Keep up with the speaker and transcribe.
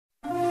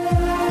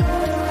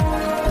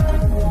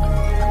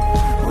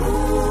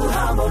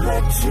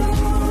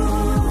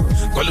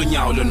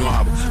Kolunyawo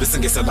lonwabo bese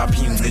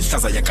ngeselapha ingci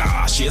ihlaza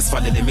yakashi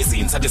esivalele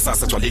emizini sathi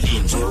sasa gcwale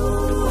linje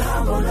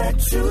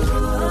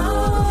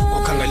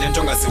ukhangele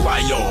into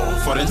ongaziwayo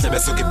for endlebe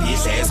esuke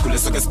ibhidle esikhule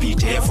esuke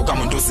esibhidef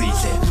ukamuntu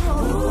uzidle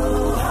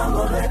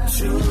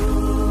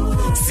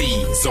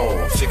sizo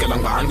fikela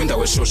ngani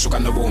kwindawo eshushu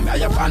kanobomi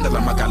ayabanda la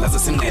magala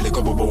zesinqele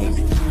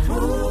kobobomi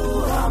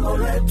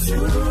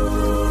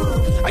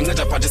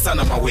anceda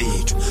phathisana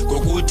mawethu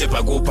ngokude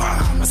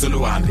bhakupha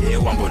masoluhambe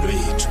uhambo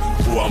lwethu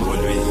uhambo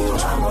lwethu.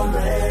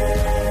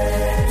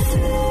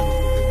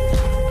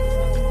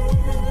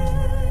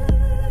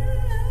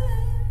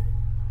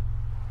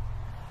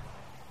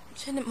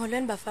 Shene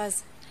molweni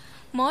bafazi.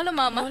 Molo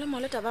mama.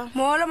 Molo daba.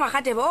 Molo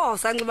makhathe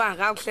sanxiba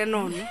kakuhle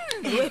nono.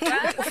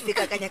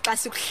 Ufika kanye xa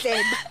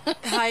sikuhleba.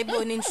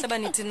 Hayiboni nihleba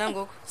nithi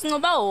nangoko.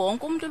 Singoba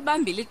wonke umuntu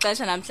libambile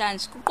ixesha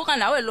namhlanje. Kuquka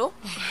nawe lo.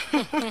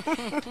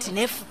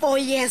 Ndine 4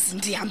 years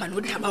ndihamba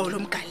nodaba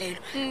lomgalelo.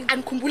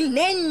 Andikhumbuli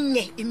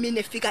nenye imini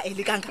efika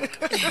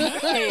elikangaka.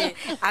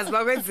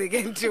 Aziba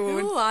kwenzeke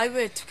ntoni. Hayi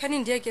wethu, khani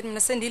ndiyeke mina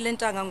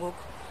sendilentanga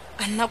ngoko.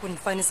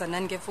 Andinakunifanisa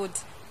nani ke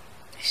futhi.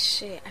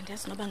 She,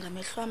 andiyazi noba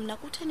ngamehlo mina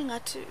kutheni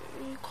ngathi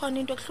ikhona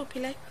into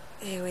okuhluphileyo.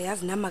 Ewe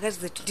yazi nami makazi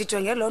zethu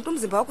ndijonge lonto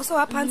umzimba wakho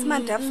sowaphansi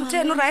mandapha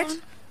utheni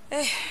right?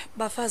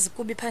 Bafazi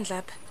kubi phandle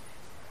apha.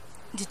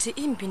 Ndithi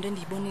imbi into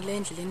endiyibonile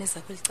endleleni eza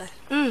kwelicala.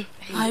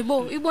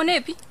 Hayibo,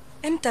 ibone phi?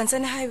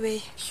 Emdanseni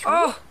highway.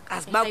 Oh,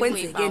 aziba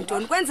kwenzeke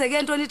ntoni?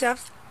 Kwenzeke ntoni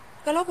Daph?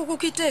 Kaloku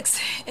kukho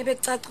itaxi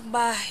ebecaca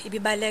ukuba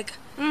ibibaleka.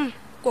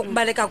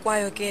 Kokubaleka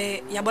kwayo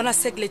ke yabona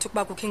sekulethe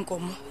ukuba kukho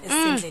inkomo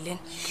esindleleni.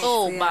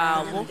 Oh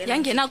bawo,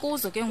 yangena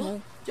kuzo ke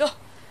ngoku. Yo,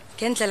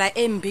 ngendlela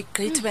embi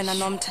gqithi wena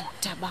nomtha.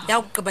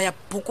 Yaqhiba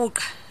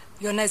yabhukuqa.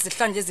 Yona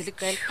izihlanje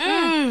eziliqela.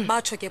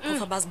 Batsho ke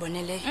phofu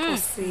abaziboneleyo.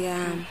 Nkosi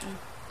yami.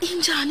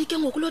 Injani ke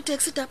ngoku lo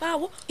taxi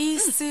Dabawo?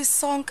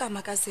 Isisonka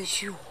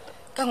makazethu.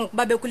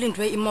 Kangokuba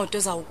bekulindwe imoto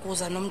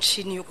ezawukuza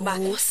nomtshini yokuba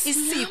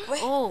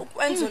isikwe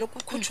ukwenzela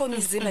ukukhutshwa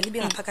imizimba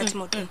libe ngaphakathi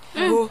emotweni.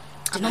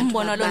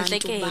 Ndinombono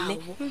lontlekele.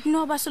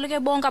 Noba suluke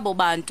bonke abo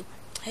bantu.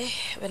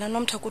 Wena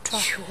nomtha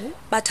kuthiwa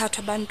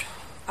bathathwa abantu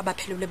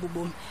abaphelele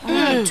bubomi.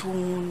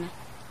 Thuna.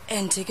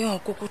 And ke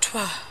ngoku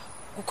kuthiwa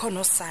kukho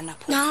nosana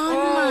pho.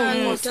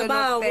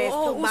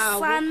 Dabawo,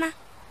 usana.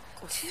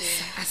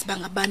 Asiba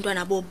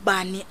ngabantwana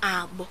bobani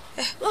abo.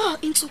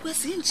 Insuku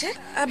ezinje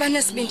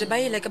abanesibindi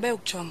bayile ke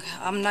bayokujonga.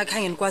 Amna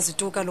khange nikwazi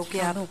tuka lokhu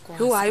yabo.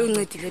 Hayi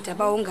uncedile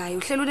Dabawo ungayi.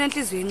 Uhlela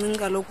unenhliziyo encinci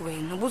kaloku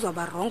wena.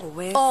 Ubuzwaba wrong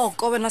we.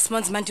 Wena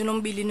simanzi manje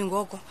nombilini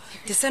ngoko.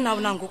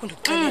 Ndisenawo nangoku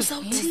ndikuxelela.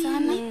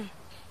 Uzawuthini?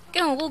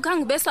 Ke ngoku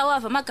khange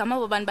besawava amagama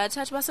abo bantu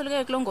bathathu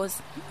basoleke kulongozi.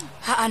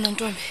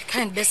 Nontombi,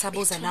 khange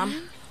besabuza nami.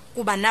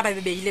 Kuba naba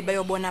bebeyile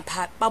bayobona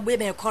pha. Babuye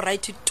bengekho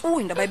right tu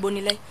indaba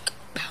bayibonileyo.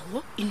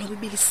 Bawo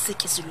inokubili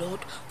sisekezi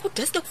lodwa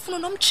kudeske kufuna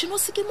nomtshini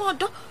osika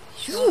imoto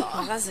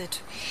makazethu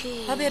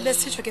babe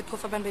besitsho ke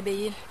phofu abantu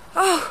bebeyile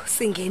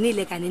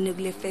singenile kanene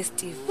kule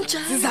festive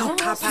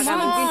sizawuxhapha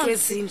kakhulu kwinto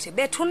ezinje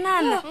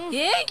bethunana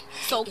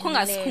so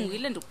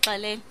ukhongasikhungile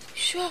ndikuxelela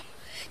sure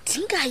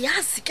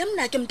ndingayazi ke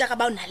mna ke mntaka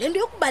bawo nalento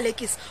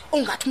yokubalekisa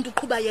ongathi umuntu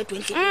uqhuba yedwa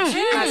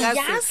endleleni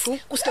yazi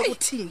kuske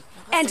kuthini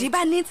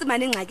andiba nintsi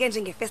manje ingxaki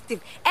nje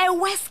ngefestive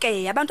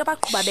eweske abantu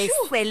abaqhuba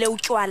beswele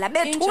utywala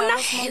bethuna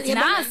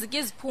nazi ke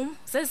iziphumo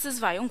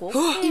sesisivayo ngoku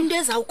into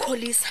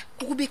ezawukholisa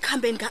ukuba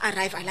icampaign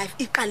ka-arrive alive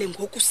iqale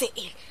ngoku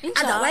se-eli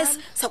otherwise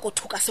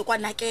sakothuka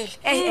sekwanakele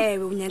ewe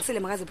unyanisile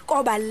makaziphi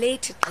koba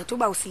late gqitha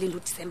uba usilinda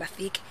uDisemba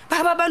fike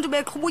baba abantu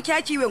beqhuba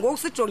utyatyiwe ngoku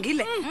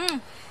sijongile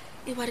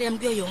iwari yam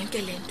kuyo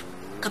yonke le nto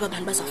ngaba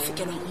abantu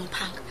bazafikelwa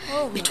ngumphanga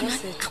bethuna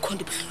akho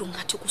nto ibuhlungu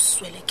ngathi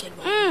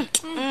kuswelekelwa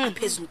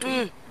aphezulu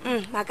ntweni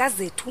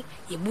makazethu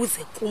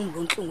yibuze kum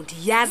lo nhlungu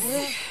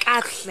ndiyazi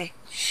kahle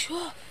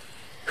sure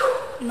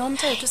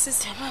nomthetho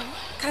sisi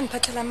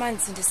khandiphathela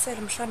amanzi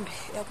ndisele mhlambe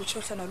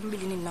yakutshohla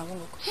nalumbilini nawo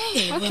ngoko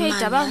okay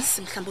Dabawo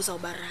mhlambe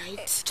uzawuba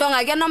right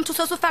jonga ke nomthu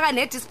sosufaka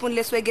ne-teaspoon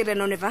leswekile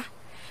noneva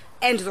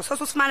and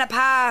uzososufumana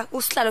pha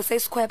usihlalo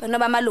sesikhwepha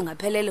noba amalunga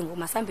aphelele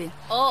ngomasambeni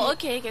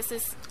okay ke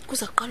sisi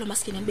kuza kuqalwa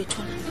masikini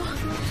embethuna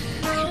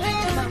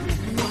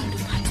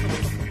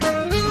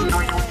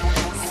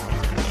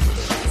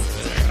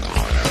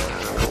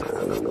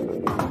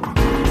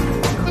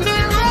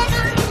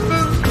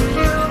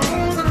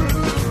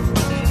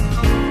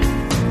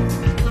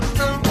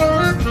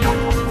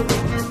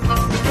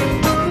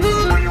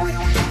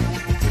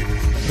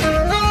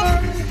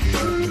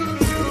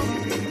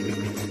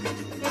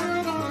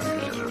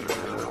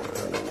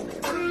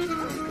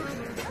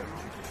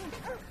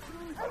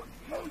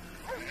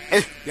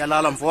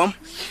Yalala mfowam.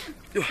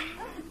 Yo,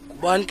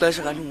 kubani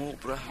xesha kanti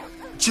ngoku bra?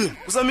 Jini,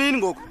 usamini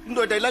ngoku.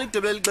 Indoda ilala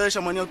idebele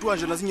ixesha mani yawuthiwa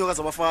nje nazinyoka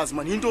zabafazi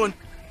mani yintoni?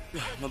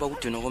 Noba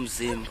kudinwa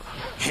komzimba.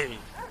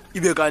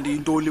 Ibe kanti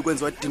intoni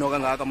kwenziwa dino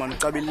kangaka mani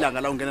ucabela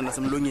ilanga la ungena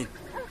nasemlonyeni.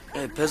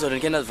 Phezolo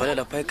ndike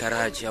ndazivalela pha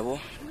egarage yabo.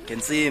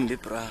 Ngentsimbi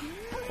bra.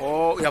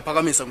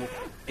 Uyaphakamisa ngoku.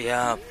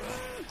 Yeah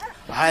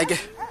bra. Hayi ke,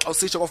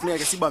 awusitsho kwafuneka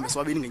ke sibambe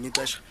swabini ngenye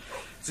ixesha.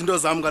 Izinto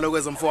zami kaloku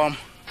ezemfowam.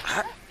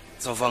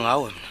 Zawuva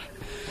ngawe mina.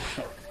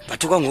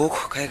 Bathuka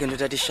ngoku khaya ke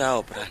ndothatha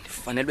ishawa bra.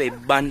 Ndifanele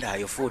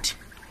ibandayo futhi.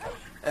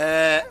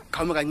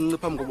 Khawume kancinci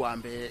phambi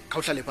kobuhambe,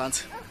 khawuhlale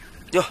phansi.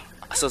 Yo,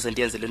 asoze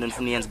ndiyenze lento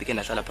ndifuna uyenza bike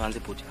ndahlala phansi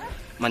bhuti.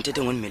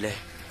 Mandithethe ngonimileyo.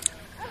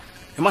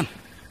 Man,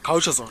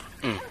 khawutsho Zoro.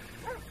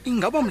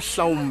 Ingaba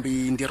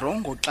mhlawumbi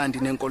ndirongo xa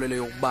ndinenkolelo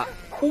yokuba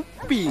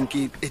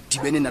uPinki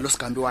edibene nalo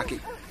sigambi wakhe.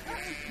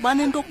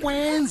 Banento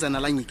kwenza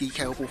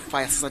nalanyikikha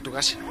yokufaya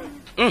sisadukashe.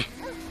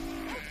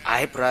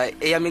 Hayi bra,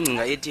 eyami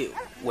ingcinga ethi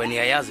wena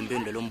uyayazi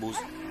impendulo lombuzo.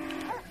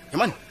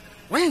 Man,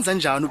 wenza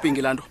njani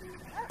uPinki lanto?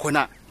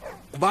 Khona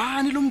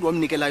kubani lo mntu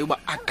wamnikelayo uba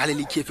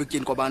agalele ikhefu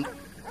ekutyeni kwabantu?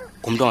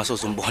 Ngumntu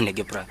ongasoze umbone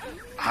ke bra.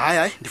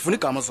 Hayi, ndifuna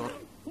igama Zoro.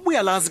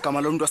 Ubuya lazi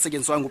igama lo mntu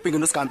wasetyenziswayo nguPinki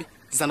nosigambi.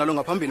 Zana lo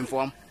ngaphambili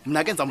mfowam.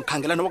 Mna ke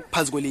ndizamkhangela noba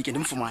kuphansi kwelitye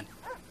ndimfumane.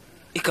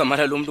 Igama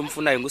lalo muntu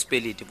umfunayo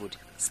nguSpeliti bhuti.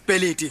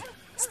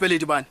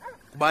 Speliti bani?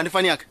 Kubani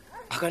ifani yakhe?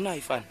 Akanayo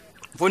ifani.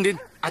 Mfondini,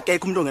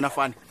 akekho umuntu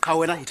ongenafani. Qha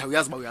wena yitha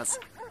uyazi ba uyazi.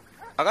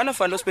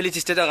 Akanafani lo Speliti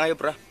sithetha ngayo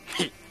bra.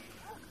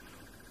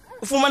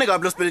 Ufumane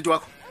kaphi lo Speliti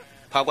wakho?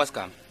 Pha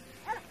kwasigama.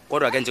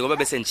 Kodwa ke njengoba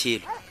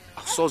besentshilo,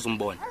 akusoze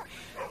umbone.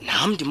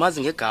 Nami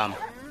ndimazi ngegama,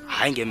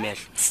 hayi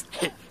ngemehlo.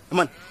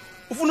 Man,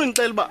 ufuna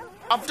ungixela uba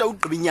after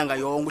ugqiba inyanga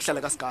yonke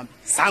uhlala kaSigambi,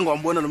 zange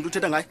wambona lo muntu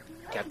uthetha ngaye?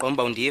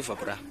 Ngiyaqomba undiva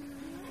bra.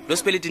 Lo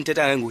Speliti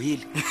ndithetha ngaye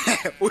nguHili.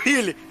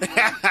 Uhili.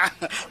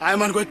 Hayi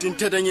man kodwa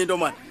ndithetha enye into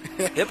man.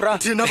 He bra.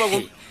 Thina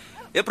bako.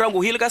 He bra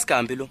nguHili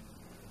kaSigambi lo.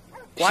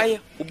 Kwaye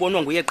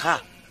ubonwa nguye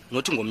qha,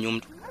 nothi ngomnye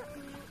umuntu.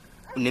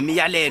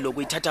 Unemiyalelo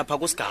kuyithatha pha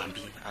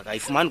kuSigambi,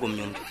 akayifumani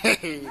komnye umuntu.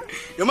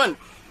 Yo man,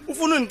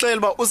 ufuna ungixela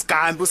uba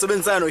uSigambi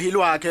usebenzisana noHili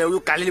wakhe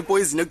uyugalela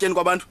ipoison ekutyeni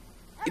kwabantu?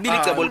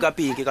 Ibilicebo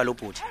likaPinki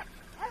kalobhuti.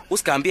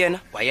 uSigambi yena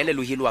wayelela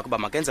uHili wakhe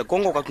bamakenze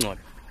konke kwakungcola.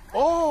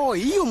 Oh,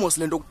 yiyo mos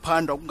lento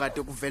kuphandwa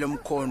kungade kuvele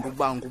umkhondo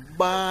uba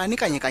ngubani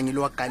kanye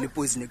lo wagala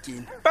ipoison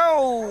ekutyeni.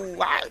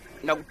 Hayi,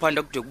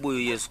 nakuphanda kude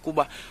kubuye Yesu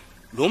kuba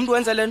lo muntu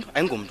wenza lento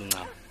ayingomuntu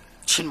ncamo.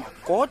 Chini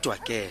Kodwa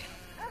ke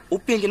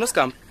uPinki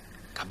noSigambi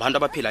ngabantu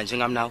abaphila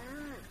njengami nawe.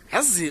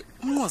 Yazi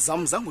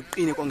umnqozami zange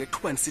uqine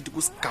kwangethuba ndisithi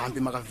kuSigambi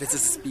makavese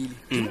sisibili.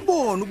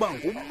 Ngibona uba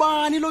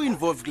ngubani lo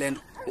involved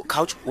kulento.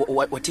 Couch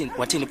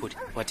wathini bhuti?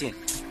 Wathini?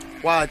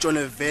 Watsho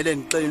nevele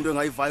ndixela into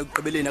engayivayo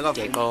ugqibeleni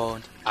akaveli.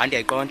 Ndiyayiqonda.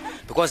 Andiyayiqonda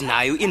because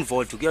nayo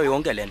involved kuyo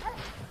yonke lento.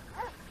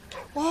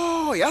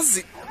 Oh,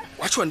 yazi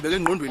watsho ndibeke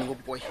engqondweni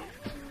ngokuboy.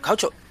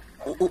 Couch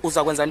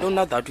uza kwenza ntoni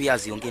na that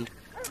uyazi yonke into?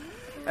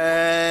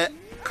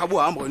 Khabu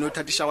hamba wena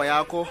uthatha ishawa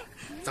yakho,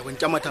 za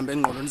kwentyamathambe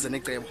engqondo nize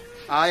necebo.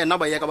 Hayi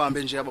naba yeka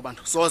bahambe nje aba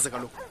bantu. Soze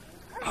kaloku.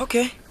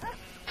 Okay.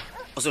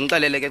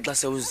 Uzongixelele ke xa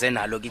sewuze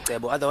nalo ke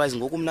icebo otherwise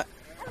ngoku mina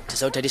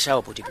ndizawuthatha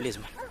ishawa bhuti please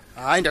man.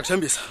 Hayi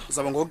ndiyakuthembisa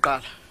uzaba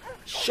ngokuqala.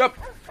 Shop.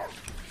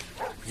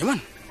 Yeman.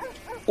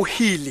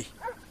 uHili,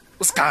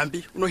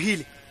 uSigambi,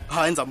 unoHili.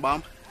 Ha enza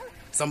mbamba.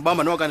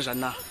 Zambamba nowa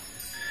kanjani na?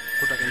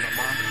 Kodwa ke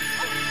ngizambamba.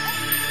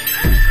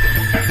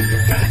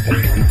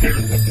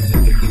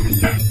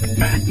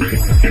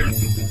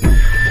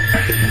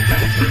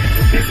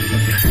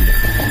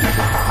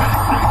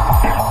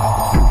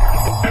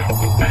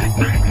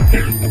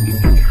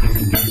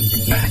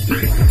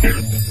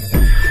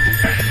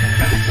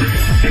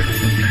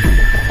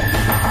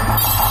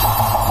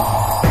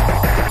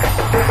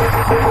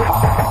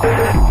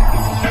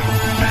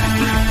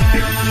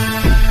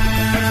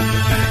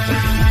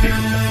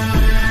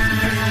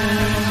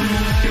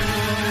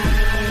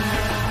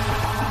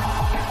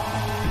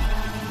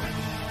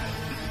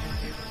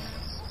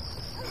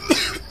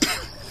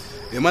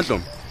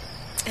 Emadlomo.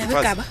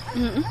 Ebegaba.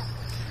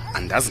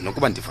 Andazi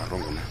nokuba ndiva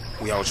rongo na.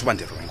 Uyawutsho uba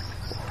ndirongo.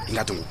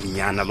 Ingathi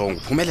ngukunyana lo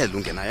nguphumelela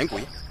ungenayo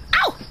enguye.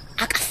 Awu,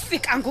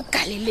 akafika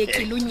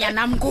ngokugalelekile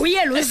unyana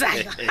nguye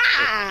lozayo.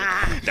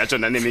 Ndatsho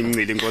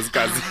nanemincili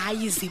nkosikazi.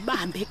 Hayi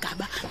zibambe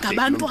gaba.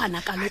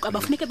 Ngabantwana kaloku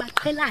abafuneke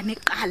baqhelane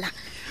eqala.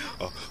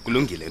 Oh,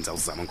 kulungile enza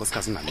uzama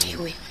nkosikazi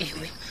ngani.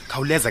 Ewe.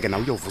 Khawuleza ke na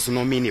uyovusa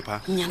unomini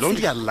pha. Lo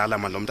nto uyalala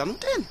man lo mntana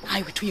utheni?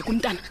 Hayi wethu uye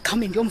kuntana,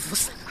 khawume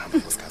ngiyomvusa.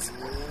 Nkosikazi.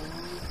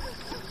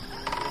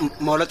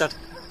 Molo tata.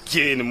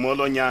 Tyeni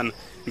molonyana.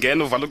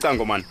 Ngena uvala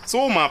ucango man.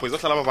 Sumapho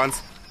izohlala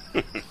ababanzi.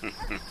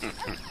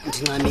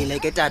 Ndinxamile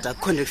ke tata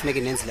akho nto kufuneka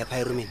nenzile pha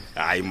erumini.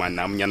 Hayi man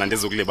nami nyana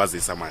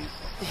ndezokulebazisa man.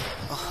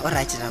 Oh,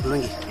 alright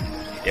nakulungile.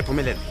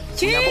 Ephumelela.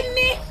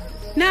 Tyini?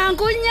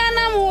 Nanku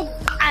unyana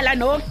muqala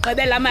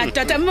nokugqibela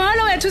madoda.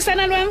 Molo wethu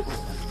sana lwam.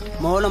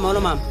 Molo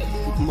mama.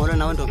 Molo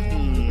nawe ntombi.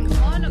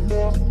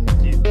 Molo.